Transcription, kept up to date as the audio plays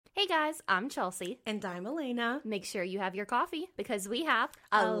Hey guys, I'm Chelsea. And I'm Alaina. Make sure you have your coffee because we have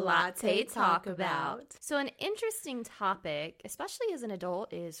a lot to talk about. So an interesting topic, especially as an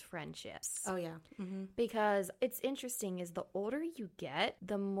adult, is friendships. Oh, yeah. Mm-hmm. Because it's interesting is the older you get,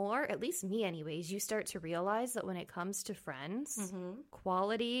 the more, at least me anyways, you start to realize that when it comes to friends,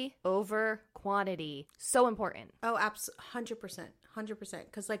 quality over quantity, so important. Oh, absolutely. 100%. 100%.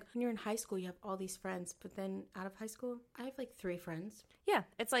 Because, like, when you're in high school, you have all these friends. But then out of high school, I have, like, 3 friends. Yeah.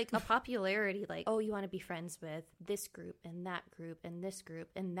 It's like a popularity, like, oh, you want to be friends with this group and that group and this group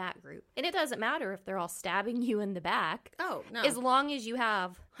and that group. And it doesn't matter if they're all stabbing you in the back. Oh, no. As long as you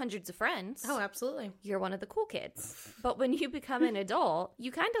have hundreds of friends. Oh, absolutely. You're one of the cool kids. But when you become an adult,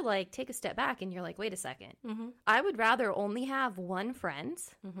 you kind of, like, take a step back and you're like, wait a second. I would rather only have one friend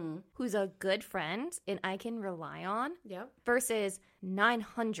who's a good friend and I can rely on versus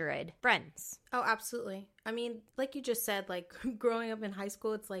 900 friends. Oh, absolutely. I mean, like you just said, like growing up in high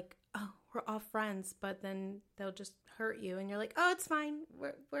school, it's like, oh, we're all friends, but then they'll just hurt you and you're like, oh, it's fine.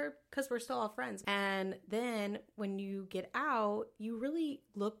 We're because we're still all friends. And then when you get out, you really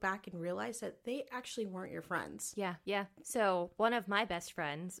look back and realize that they actually weren't your friends. Yeah. So one of my best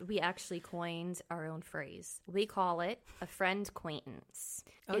friends, we actually coined our own phrase. We call it a friend acquaintance.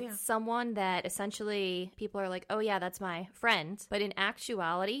 It's someone that essentially people are like, oh yeah, that's my friend. But in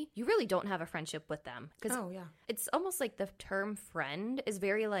actuality, you really don't have a friendship with them. Because it's almost like the term friend is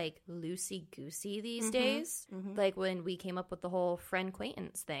very like loosey-goosey these days. Like when we came up with the whole friend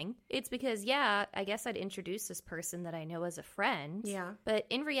acquaintance thing, it's because, I guess I'd introduce this person that I know as a friend. Yeah. But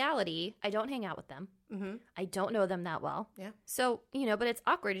in reality, I don't hang out with them. I don't know them that well. Yeah. So, but it's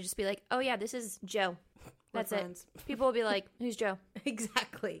awkward to just be like, oh yeah, this is Joe. That's it. People will be like, who's Joe?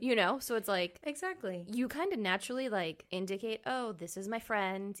 Exactly. So it's like... Exactly. You kind of naturally, like, indicate, oh, this is my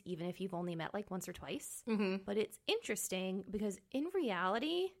friend, even if you've only met, like, once or twice. But it's interesting because in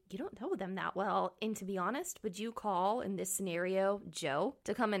reality, you don't know them that well. And to be honest, would you call, in this scenario, Joe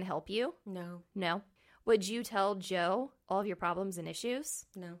to come and help you? No. No. Would you tell Joe all of your problems and issues?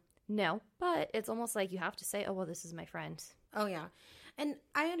 No. No. But it's almost like you have to say, oh, well, this is my friend. Oh, yeah. And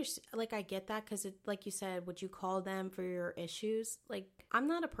I understand, like, I get that because, like you said, would you call them for your issues? Like, I'm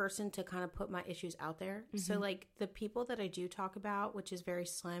not a person to kind of put my issues out there. So, like, the people that I do talk about, which is very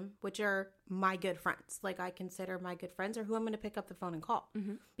slim, which are my good friends, like, I consider my good friends are who I'm going to pick up the phone and call.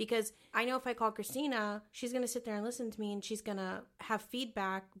 Because I know if I call Christina, she's going to sit there and listen to me and she's going to have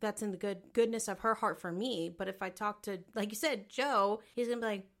feedback that's in the goodness of her heart for me. But if I talk to, like you said, Joe, he's going to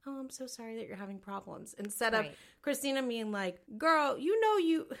be like, oh, I'm so sorry that you're having problems. Instead of Christina being like, girl,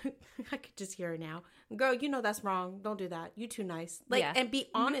 I could just hear her now. Girl, that's wrong. Don't do that. You too nice. Like, and be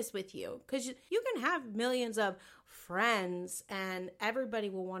honest with you. Because you can have millions of friends and everybody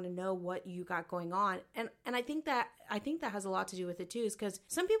will want to know what you got going on. And I think that has a lot to do with it too, is because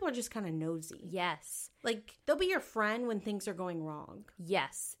some people are just kind of nosy. Yes. Like, they'll be your friend when things are going wrong.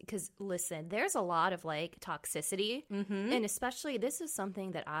 Yes. Because, listen, there's a lot of, like, toxicity. And especially, this is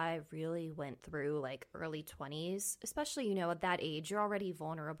something that I really went through, like, early 20s. Especially, at that age, you're already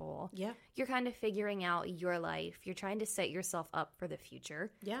vulnerable. Yeah. You're kind of figuring out your life. You're trying to set yourself up for the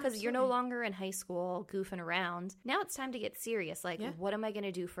future. Yeah, because you're no longer in high school goofing around. Now it's time to get serious. Like, what am I going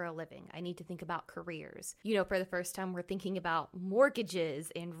to do for a living? I need to think about careers. For the first time, we're thinking about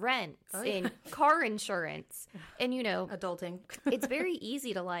mortgages and rents and car insurance. And, adulting. It's very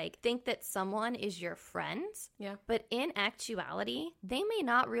easy to, like, think that someone is your friend. Yeah. But in actuality, they may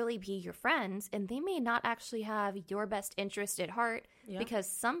not really be your friends and they may not actually have your best interest at heart because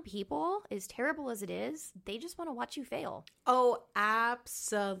some people, as terrible as it is, they just want to watch you fail. Oh,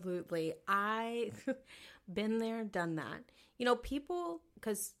 absolutely. I been there, done that. People,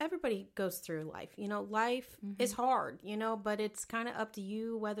 because everybody goes through life. Life is hard, but it's kind of up to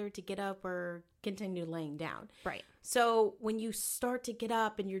you whether to get up or continue laying down. Right. So when you start to get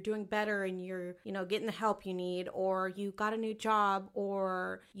up and you're doing better and you're, getting the help you need, or you got a new job,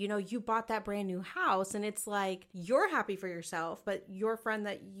 or, you bought that brand new house, and it's like you're happy for yourself, but your friend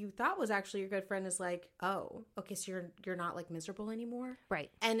that you thought was actually your good friend is like, oh, okay, so you're not like miserable anymore. Right.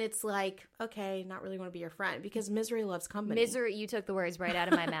 And it's like, okay, not really want to be your friend because misery loves company. You took the words right out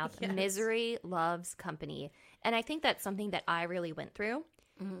of my mouth. Yes. Misery loves company. And I think that's something that I really went through.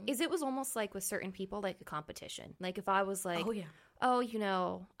 Is it was almost like with certain people, like a competition. Like if I was like,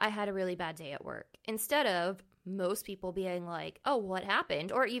 I had a really bad day at work. Instead of most people being like, oh, what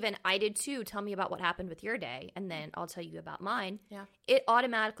happened? Or even I did too. Tell me about what happened with your day. And then I'll tell you about mine. Yeah. It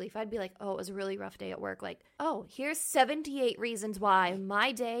automatically, if I'd be like, oh, it was a really rough day at work. Like, oh, here's 78 reasons why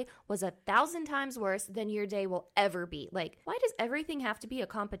my day was 1,000 times worse than your day will ever be. Like, why does everything have to be a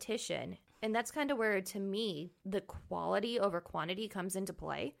competition? And that's kind of where, to me, the quality over quantity comes into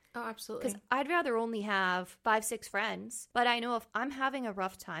play. Oh, absolutely. Because I'd rather only have 5-6 friends, but I know if I'm having a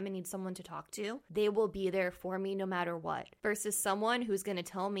rough time and need someone to talk to, they will be there for me no matter what. Versus someone who's going to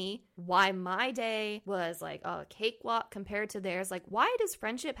tell me why my day was like a cakewalk compared to theirs. Like, why does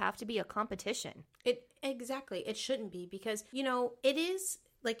friendship have to be a competition? Exactly. It shouldn't be, because, you know, it is,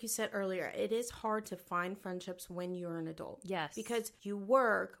 like you said earlier, it is hard to find friendships when you're an adult. Yes. Because you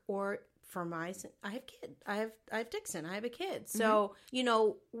work, or for I have kid. I have Dixon. I have a kid. So, you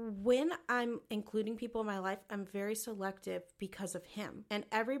know, when I'm including people in my life, I'm very selective because of him. And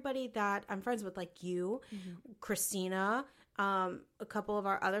everybody that I'm friends with, like you, Christina, a couple of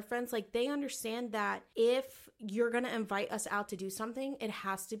our other friends, like, they understand that if you're going to invite us out to do something, it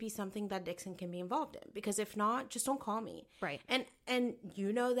has to be something that Dixon can be involved in, because if not, just don't call me. Right. And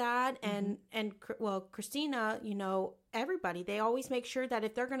you know that, and well, Christina, you know, everybody, they always make sure that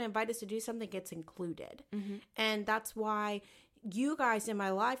if they're going to invite us to do something, it's included. And that's why you guys in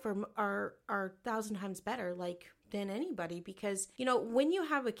my life are 1,000 times better, like, than anybody, because, you know, when you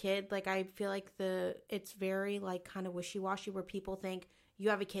have a kid, like, I feel like it's very, like, kind of wishy-washy, where people think you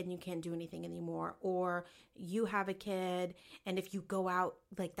have a kid and you can't do anything anymore, or you have a kid and if you go out,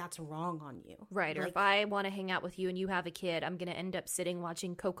 like, that's wrong on you. Right. Like, or if I want to hang out with you and you have a kid, I'm going to end up sitting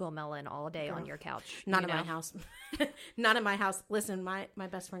watching Coco Melon all day on your couch. Not in my house. Not in my house. Listen, my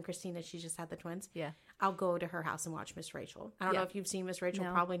best friend Christina, she just had the twins. Yeah. I'll go to her house and watch Miss Rachel. I don't know if you've seen Miss Rachel.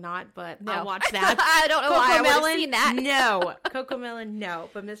 No. Probably not, but No. I'll watch that. I don't know Coco why I would have Melon, seen that. No. Coco Melon,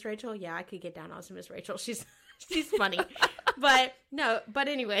 no. But Miss Rachel, yeah, I could get down on some Miss Rachel. She's funny. But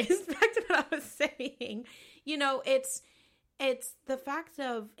anyways, back to what I was saying. You know, it's the fact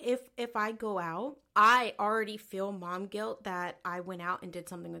of if I go out, I already feel mom guilt that I went out and did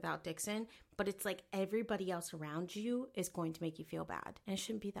something without Dixon, but it's like everybody else around you is going to make you feel bad, and it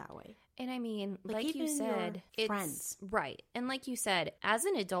shouldn't be that way. And I mean, like you even said, your it's friends. Right. And like you said, as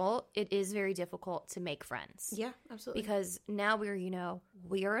an adult, it is very difficult to make friends. Yeah, absolutely. Because now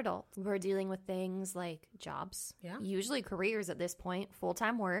we are adults. We're dealing with things like jobs, usually careers at this point,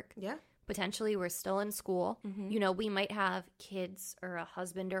 full-time work. Yeah. Potentially we're still in school. You know, we might have kids or a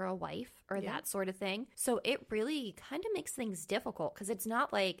husband or a wife or that sort of thing. So it really kind of makes things difficult, because it's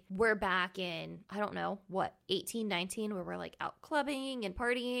not like we're back in, I don't know, 18, 19, where we're like out clubbing and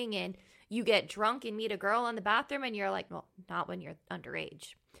partying and you get drunk and meet a girl in the bathroom and you're like, well, not when you're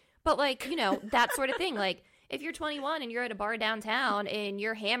underage. But like, you know, that sort of thing. Like, if you're 21 and you're at a bar downtown and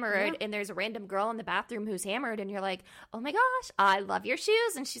you're hammered and there's a random girl in the bathroom who's hammered and you're like, oh my gosh, I love your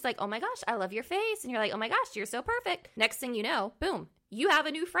shoes. And she's like, oh my gosh, I love your face. And you're like, oh my gosh, you're so perfect. Next thing you know, boom, you have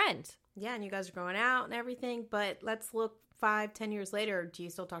a new friend. Yeah, and you guys are going out and everything. But let's look 5-10 years later. Do you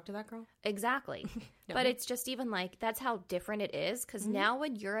still talk to that girl? Exactly. No. But it's just even like, that's how different it is. Because now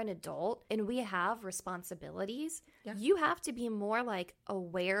when you're an adult and we have responsibilities, you have to be more like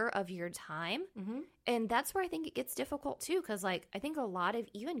aware of your time. And that's where I think it gets difficult too. Because like, I think a lot of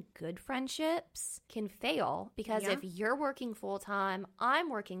even good friendships can fail because if you're working full time, I'm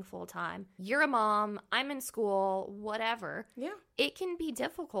working full time, you're a mom, I'm in school, whatever. Yeah. It can be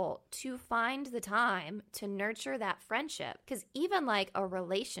difficult to find the time to nurture that friendship. Because even like a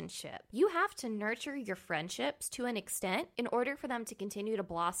relationship, you have to nurture your friendships to an extent in order for them to continue to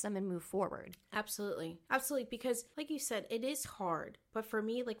blossom and move forward. Absolutely. Absolutely. Because like you said, it is hard. But for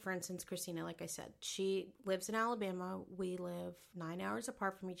me, like for instance, Christina, like I said, she lives in Alabama. We live 9 hours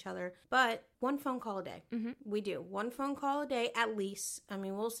apart from each other, but one phone call a day. We do one phone call a day at least. I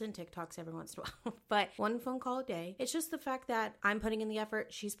mean, we'll send TikToks every once in a while, but one phone call a day. It's just the fact that I'm putting in the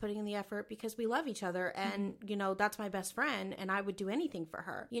effort. She's putting in the effort because we love each other. And, you know, that's my best friend and I would do anything for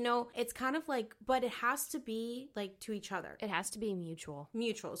her. You know, it's kind of like, but it has to be like to each other. It has to be mutual.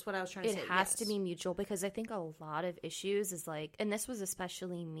 Mutual is what I was trying to say. It has to be mutual because I think a lot of issues is like, and this was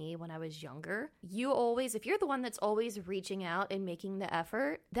especially me when I was younger, you always, if you're the one that's always reaching out and making the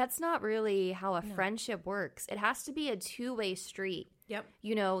effort, that's not really how a friendship works. It has to be a two-way street. Yep.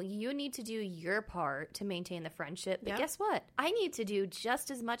 You know, you need to do your part to maintain the friendship. But guess what? I need to do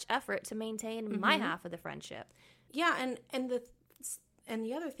just as much effort to maintain my half of the friendship. Yeah, and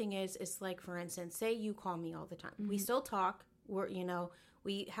the other thing is like, for instance, say you call me all the time. We still talk. We're, you know,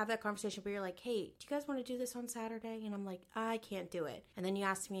 we have that conversation where you're like, hey, do you guys want to do this on Saturday? And I'm like, I can't do it. And then you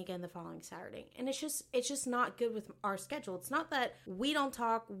ask me again the following Saturday. And it's just not good with our schedule. It's not that we don't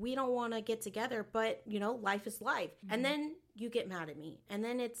talk, we don't want to get together, but, you know, life is life. And then you get mad at me. And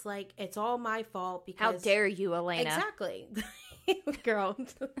then it's like, it's all my fault because... How dare you, Alaina? Exactly. Girl.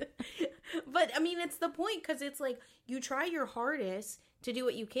 But, I mean, it's the point because it's like, you try your hardest to do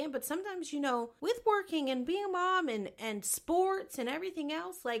what you can. But sometimes, with working and being a mom and sports and everything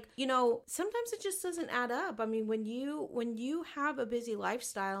else, like, sometimes it just doesn't add up. I mean, when you have a busy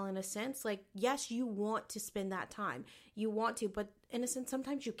lifestyle, in a sense, like, yes, you want to spend that time. You want to, but in a sense,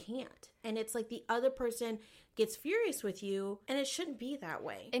 sometimes you can't. And it's like the other person gets furious with you, and it shouldn't be that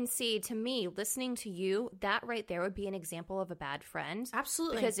way. And see, to me, listening to you, that right there would be an example of a bad friend.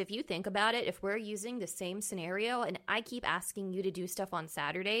 Absolutely. Because if you think about it, if we're using the same scenario and I keep asking you to do stuff on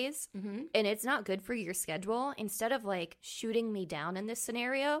Saturdays and it's not good for your schedule, instead of like shooting me down in this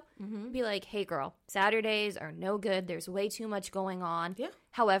scenario, be like, hey girl, Saturdays are no good. There's way too much going on. Yeah.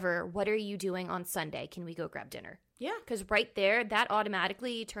 However, what are you doing on Sunday? Can we go grab dinner? Yeah. Because right there, that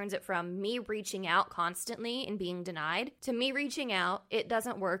automatically turns it from me reaching out constantly and being denied to me reaching out, it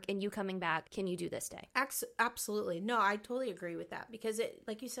doesn't work, and you coming back, can you do this day? Absolutely. No, I totally agree with that, because it,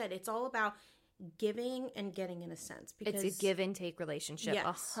 like you said, it's all about giving and getting, in a sense. Because it's a give and take relationship.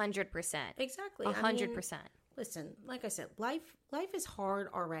 Yes. 100%. Exactly. 100%. Listen, like I said, life is hard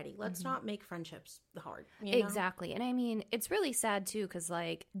already. Let's not make friendships hard. Exactly. And I mean, it's really sad too, because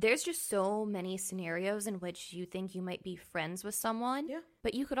like there's just so many scenarios in which you think you might be friends with someone,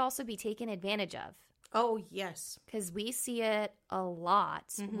 but you could also be taken advantage of. Oh, yes. Because we see it a lot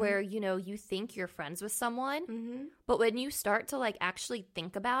where, you think you're friends with someone, but when you start to like actually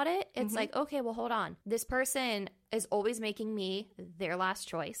think about it, it's like, okay, well, hold on. This person is always making me their last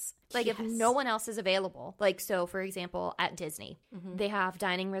choice. Like if no one else is available. Like, so for example, at Disney, they have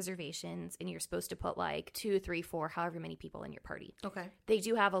dining reservations and you're supposed to put like 2, 3, 4, however many people in your party. Okay. They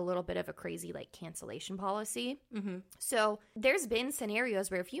do have a little bit of a crazy like cancellation policy. So there's been scenarios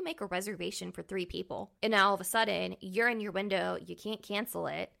where if you make a reservation for 3 people and now all of a sudden you're in your window, you can't cancel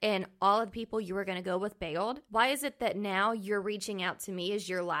it, and all of the people you were going to go with bailed, why is it that now you're reaching out to me as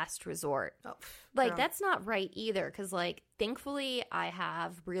your last resort? Oh, like, that's not right either, because, like, thankfully, I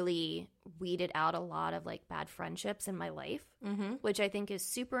have really weeded out a lot of, like, bad friendships in my life, which I think is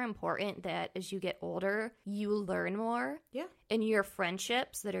super important that as you get older, you learn more. Yeah. And your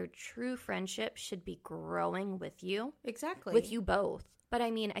friendships that are true friendships should be growing with you. Exactly. With you both. But I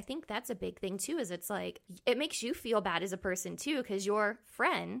mean, I think that's a big thing too, is it's like, it makes you feel bad as a person too, because your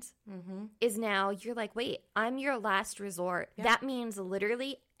friend is now, you're like, wait, I'm your last resort. Yeah. That means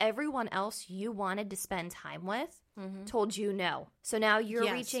literally everyone else you wanted to spend time with told you no. So now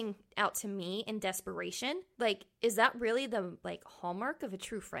you're reaching out to me in desperation. Like, is that really the like hallmark of a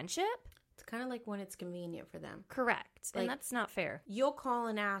true friendship? It's kind of like when it's convenient for them. Correct. Like, and that's not fair. You'll call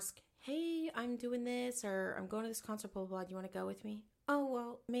and ask, hey, I'm doing this, or I'm going to this concert, blah, blah, blah. Do you want to go with me? Oh,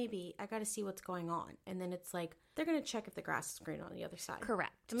 well, maybe. I got to see what's going on. And then it's like, they're going to check if the grass is green on the other side.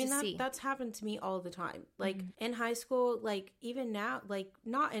 Correct. I mean, that's happened to me all the time. Like, in high school, like, even now, like,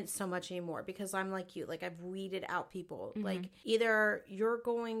 not so much anymore, because I'm like you. Like, I've weeded out people. Like, either you're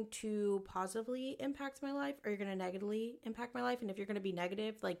going to positively impact my life, or you're going to negatively impact my life. And if you're going to be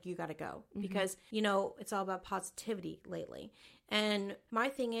negative, like, you got to go. Because, it's all about positivity lately. And my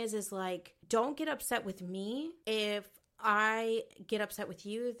thing is like, don't get upset with me if I get upset with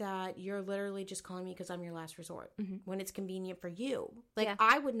you that you're literally just calling me because I'm your last resort when it's convenient for you. Like,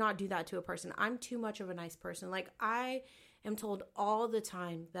 I would not do that to a person. I'm too much of a nice person. Like, I am told all the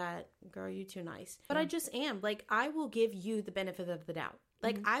time that, girl, you too nice. But I just am. Like, I will give you the benefit of the doubt.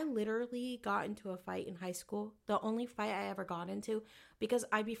 Like, I literally got into a fight in high school. The only fight I ever got into, because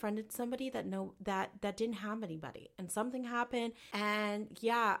I befriended somebody that didn't have anybody, and something happened, and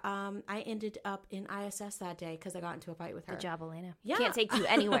I ended up in ISS that day because I got into a fight with her. Good job, Alaina. Yeah. Can't take you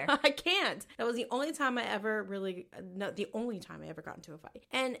anywhere. I can't. That was the only time I ever got into a fight.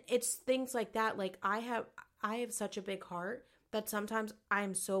 And it's things like that. Like, I have such a big heart that sometimes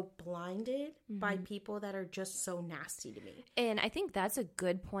I'm so blinded by people that are just so nasty to me. And I think that's a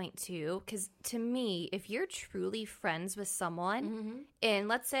good point too, because to me, if you're truly friends with someone, and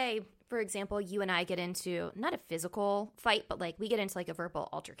let's say, for example, you and I get into not a physical fight, but like we get into like a verbal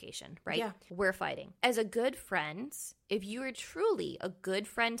altercation, right? Yeah. We're fighting. As a good friend, if you are truly a good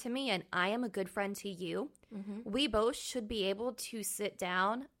friend to me and I am a good friend to you, we both should be able to sit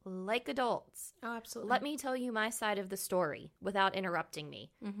down like adults. Oh, absolutely. Let me tell you my side of the story without interrupting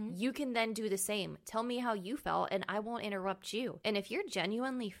me. You can then do the same. Tell me how you felt and I won't interrupt you. And if you're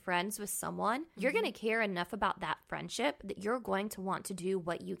genuinely friends with someone, you're going to care enough about that friendship that you're going to want to do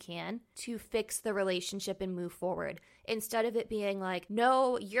what you can to fix the relationship and move forward. Instead of it being like,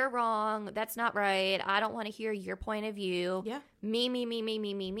 no, you're wrong. That's not right. I don't want to hear your point of view. you. Yeah.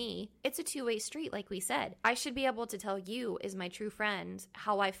 Me. It's a two-way street, like we said. I should be able to tell you, as my true friend,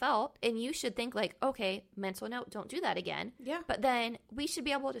 how I felt, and you should think like, okay, mental note, don't do that again. Yeah. But then we should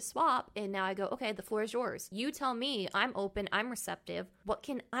be able to swap, and now I go, okay, the floor is yours. You tell me, I'm open, I'm receptive. What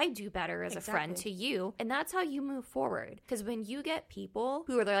can I do better as a friend to you? And that's how you move forward. Because when you get people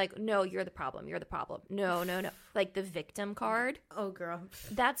who are like, no, you're the problem. No. Like the victim card. Oh, girl.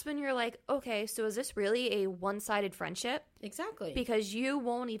 That's when you're like, okay, so is this really a one-sided friendship? Exactly. Because you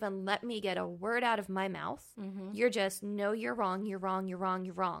won't even let me get a word out of my mouth. Mm-hmm. You're just, no, you're wrong.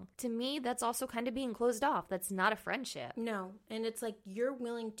 To me, that's also kind of being closed off. That's not a friendship. No. And it's like you're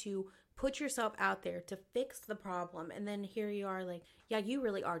willing to put yourself out there to fix the problem. And then here you are like, yeah, you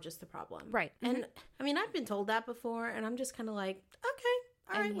really are just the problem. Right. Mm-hmm. And I mean, I've been told that before, and I'm just kind of like, okay.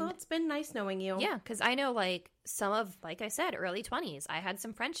 All right, well, it's been nice knowing you. Yeah, because I know, like, some of, like I said, early 20s, I had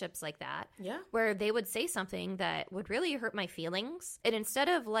some friendships like that. Yeah. Where they would say something that would really hurt my feelings. And instead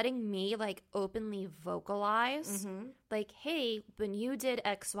of letting me, like, openly vocalize, like, hey, when you did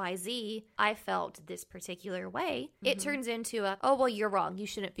XYZ, I felt this particular way, it turns into a, oh, well, you're wrong. You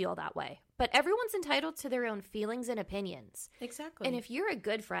shouldn't feel that way. But everyone's entitled to their own feelings and opinions. Exactly. And if you're a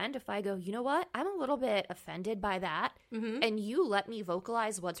good friend, if I go, you know what? I'm a little bit offended by that. And you let me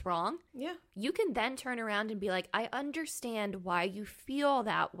vocalize what's wrong. Yeah. You can then turn around and be like, I understand why you feel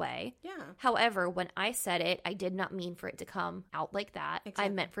that way. Yeah. However, when I said it, I did not mean for it to come out like that. Exactly. I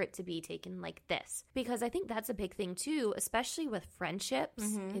meant for it to be taken like this. Because I think that's a big thing too, especially with friendships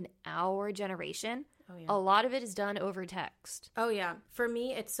in our generation. Oh, yeah. A lot of it is done over text. Oh, yeah. For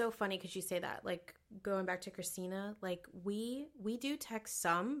me, it's so funny because you say that. Like, going back to Christina, like, we do text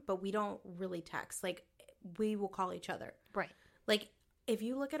some, but we don't really text. Like, we will call each other. Right. Like, if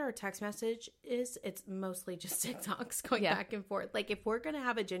you look at our text messages, it's mostly just TikToks going back and forth. Like, if we're going to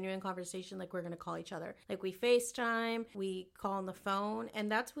have a genuine conversation, like, we're going to call each other. Like, we FaceTime, we call on the phone, and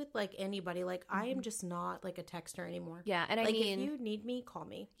that's with, like, anybody. Like, I am just not, like, a texter anymore. Yeah, and I like, mean, if you need me, call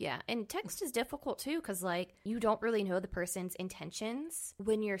me. Yeah, and text is difficult, too, because, like, you don't really know the person's intentions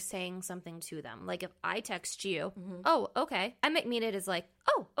when you're saying something to them. Like, if I text you, oh, okay, I might mean it as, like,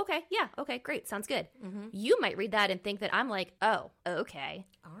 oh, okay, yeah, okay, great, sounds good. You might read that and think that I'm like, oh, okay.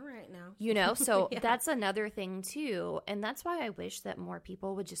 All right now. You know, so that's another thing too. And that's why I wish that more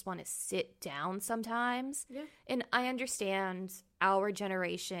people would just want to sit down sometimes. Yeah. And I understand our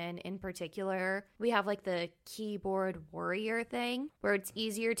generation in particular, we have like the keyboard warrior thing where it's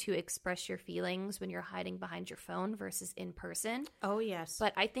easier to express your feelings when you're hiding behind your phone versus in person. Oh, yes.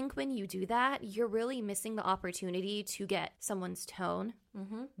 But I think when you do that, you're really missing the opportunity to get someone's tone,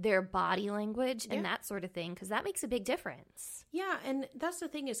 their body language, and that sort of thing, because that makes a big difference. Yeah, and that's the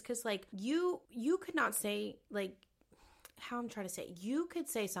thing is because, like, you could not say, like, how I'm trying to say, you could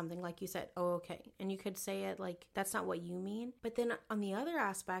say something like you said, oh, okay. And you could say it like, that's not what you mean. But then on the other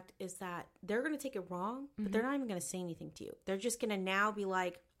aspect is that they're going to take it wrong, but they're not even going to say anything to you. They're just going to now be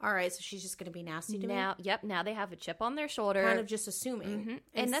like, all right, so she's just going to be nasty to me. Now they have a chip on their shoulder. Kind of just assuming.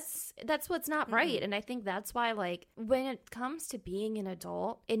 And that's what's not right. And I think that's why, like, when it comes to being an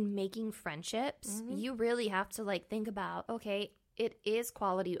adult and making friendships, you really have to, like, think about, okay, it is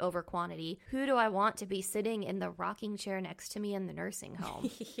quality over quantity. Who do I want to be sitting in the rocking chair next to me in the nursing home?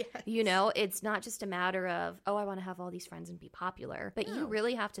 Yes. You know, it's not just a matter of, oh, I want to have all these friends and be popular. But you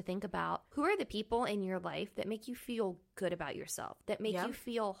really have to think about who are the people in your life that make you feel good about yourself, that make you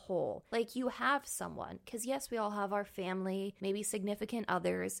feel whole. Like you have someone. Because yes, we all have our family, maybe significant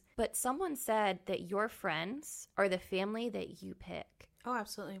others. But someone said that your friends are the family that you pick. Oh,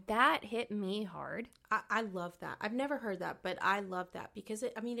 absolutely. That hit me hard. I love that. I've never heard that, but I love that because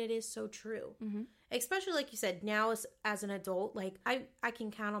it is so true. Especially like you said, now as an adult, like I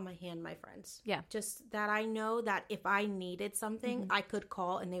can count on my hand my friends. Yeah. Just that I know that if I needed something, I could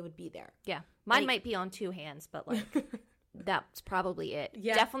call and they would be there. Yeah. Mine might be on two hands, but like that's probably it.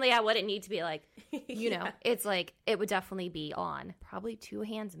 Yeah. Definitely I wouldn't need to be like, you know, it's like it would definitely be on probably two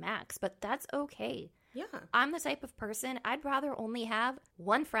hands max, but that's okay. Yeah. I'm the type of person, I'd rather only have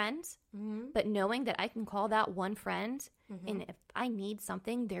one friend, but knowing that I can call that one friend, and if I need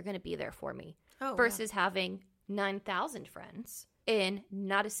something, they're going to be there for me. Versus having 9,000 friends, and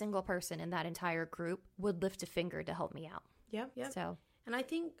not a single person in that entire group would lift a finger to help me out. Yeah. So, and I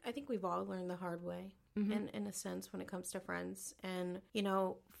think we've all learned the hard way. In a sense when it comes to friends and, you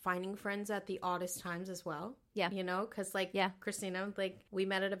know, finding friends at the oddest times as well. Yeah. You know, because like Christina, like we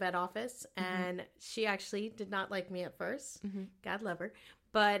met at a vet office and she actually did not like me at first. God love her.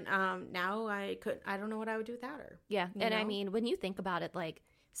 But now I don't know what I would do without her. Yeah. And I mean, when you think about it, like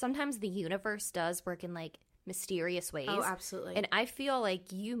sometimes the universe does work in like mysterious ways. Oh, absolutely. And I feel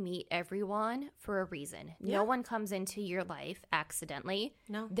like you meet everyone for a reason. Yeah. No one comes into your life accidentally.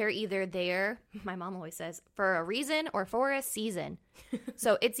 No. They're either there, my mom always says, for a reason or for a season.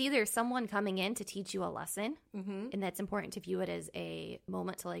 So it's either someone coming in to teach you a lesson, and that's important to view it as a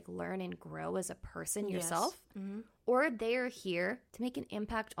moment to like learn and grow as a person yourself, or they're here to make an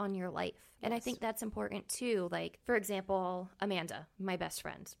impact on your life. And I think that's important too. Like, for example, Amanda, my best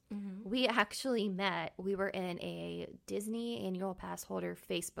friend, we actually met. We were in a Disney annual pass holder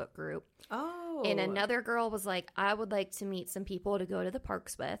Facebook group. Oh. And another girl was like, I would like to meet some people to go to the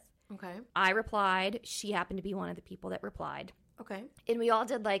parks with. Okay. I replied. She happened to be one of the people that replied. Okay. And we all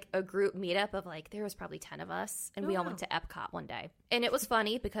did like a group meetup of like, there was probably 10 of us. And we all went to Epcot one day. And it was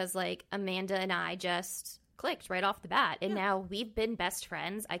funny because like Amanda and I just clicked right off the bat. And now we've been best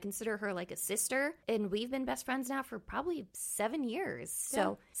friends. I consider her like a sister. And we've been best friends now for probably 7 years.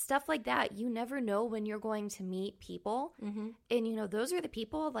 So stuff like that, you never know when you're going to meet people. And, you know, those are the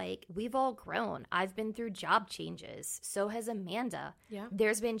people like we've all grown. I've been through job changes. So has Amanda. Yeah.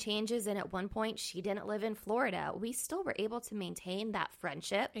 There's been changes. And at one point, she didn't live in Florida. We still were able to maintain that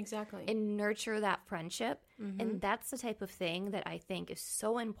friendship. Exactly. And nurture that friendship. And that's the type of thing that I think is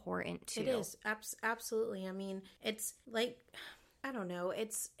so important too. It is. Absolutely. I mean, it's like, I don't know.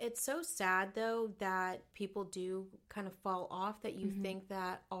 It's so sad though that people do kind of fall off that you think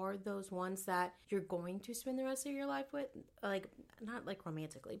that are those ones that you're going to spend the rest of your life with, like not like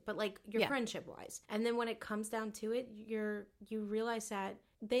romantically, but like your friendship wise. And then when it comes down to it, you realize that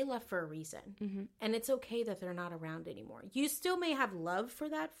they left for a reason, and it's okay that they're not around anymore. You still may have love for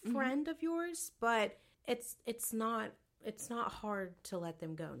that friend of yours, but it's not hard to let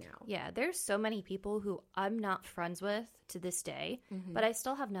them go now. Yeah, there's so many people who I'm not friends with to this day, but I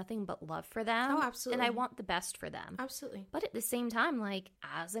still have nothing but love for them. Oh, absolutely. And I want the best for them. Absolutely. But at the same time, like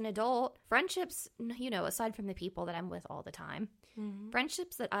as an adult, friendships, you know, aside from the people that I'm with all the time,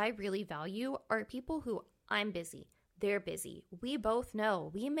 friendships that I really value are people who I'm busy. They're busy. We both know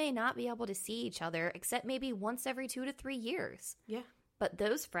we may not be able to see each other except maybe once every 2 to 3 years. Yeah. But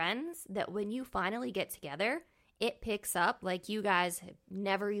those friends that when you finally get together, it picks up like you guys have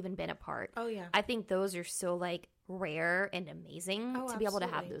never even been apart. Oh, yeah. I think those are so like rare and amazing to be able to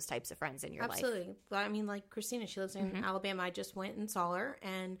have those types of friends in your life. Absolutely. I mean, like Christina, she lives in Alabama. I just went and saw her,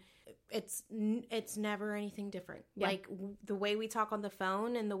 and it's never anything different. Yeah. Like the way we talk on the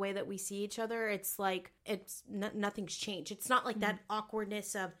phone and the way that we see each other, it's like nothing's changed. It's not like that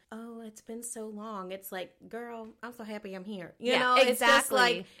awkwardness of, oh, it's been so long. It's like, girl, I'm so happy I'm here. You know, exactly. It's just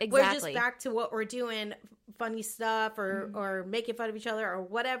like we're just back to what we're doing, funny stuff or making fun of each other or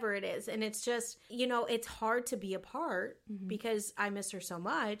whatever it is. And it's just, you know, it's hard to be apart because I miss her so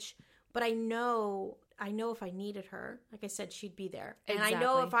much, but I know if I needed her, like I said, she'd be there. And I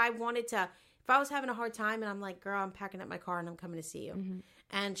know if I was having a hard time and I'm like, girl, I'm packing up my car and I'm coming to see you.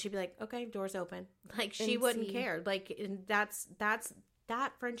 And she'd be like, okay, door's open. Like she wouldn't care. Like, and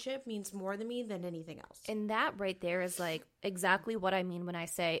that friendship means more to me than anything else. And that right there is like exactly what I mean when I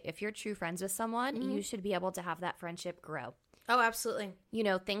say if you're true friends with someone, you should be able to have that friendship grow. Oh, absolutely. You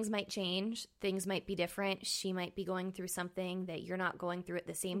know, things might change. Things might be different. She might be going through something that you're not going through at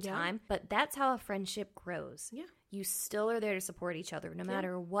the same time. But that's how a friendship grows. Yeah. You still are there to support each other no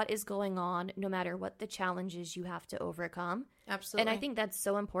matter what is going on, no matter what the challenges you have to overcome. Absolutely. And I think that's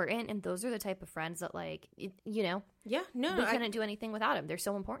so important. And those are the type of friends that, like, you know, we couldn't do anything without them. They're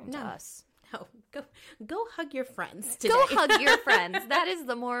so important to us. No, go hug your friends today. Go hug your friends. That is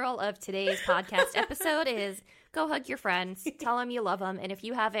the moral of today's podcast episode is go hug your friends. Tell them you love them. And if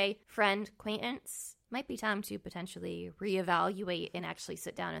you have a friend acquaintance, might be time to potentially reevaluate and actually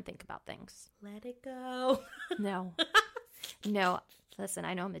sit down and think about things. Let it go. No. Listen,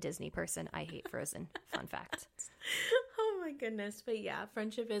 I know I'm a Disney person. I hate Frozen. Fun fact. Oh my goodness. But yeah,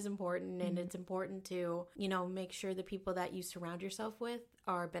 friendship is important, and it's important to, you know, make sure the people that you surround yourself with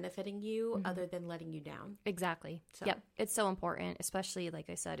are benefiting you other than letting you down. Exactly. So. Yep. It's so important, especially like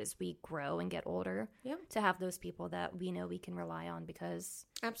I said, as we grow and get older, to have those people that we know we can rely on because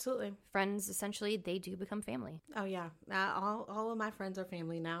absolutely friends, essentially, they do become family. Oh yeah. All of my friends are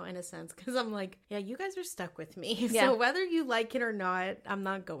family now in a sense because I'm like, yeah, you guys are stuck with me. Yeah. So whether you like it or not, I'm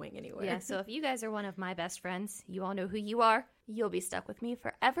not going anywhere. Yeah. So if you guys are one of my best friends, you all know who you are. You'll be stuck with me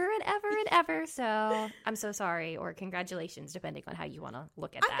forever and ever and ever. So I'm so sorry, or congratulations, depending on how you want to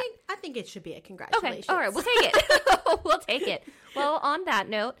look at that. I think it should be a congratulations. Okay, all right, we'll take it. We'll take it. Well, on that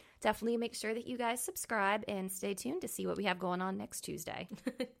note, definitely make sure that you guys subscribe and stay tuned to see what we have going on next Tuesday.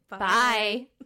 Bye. Bye.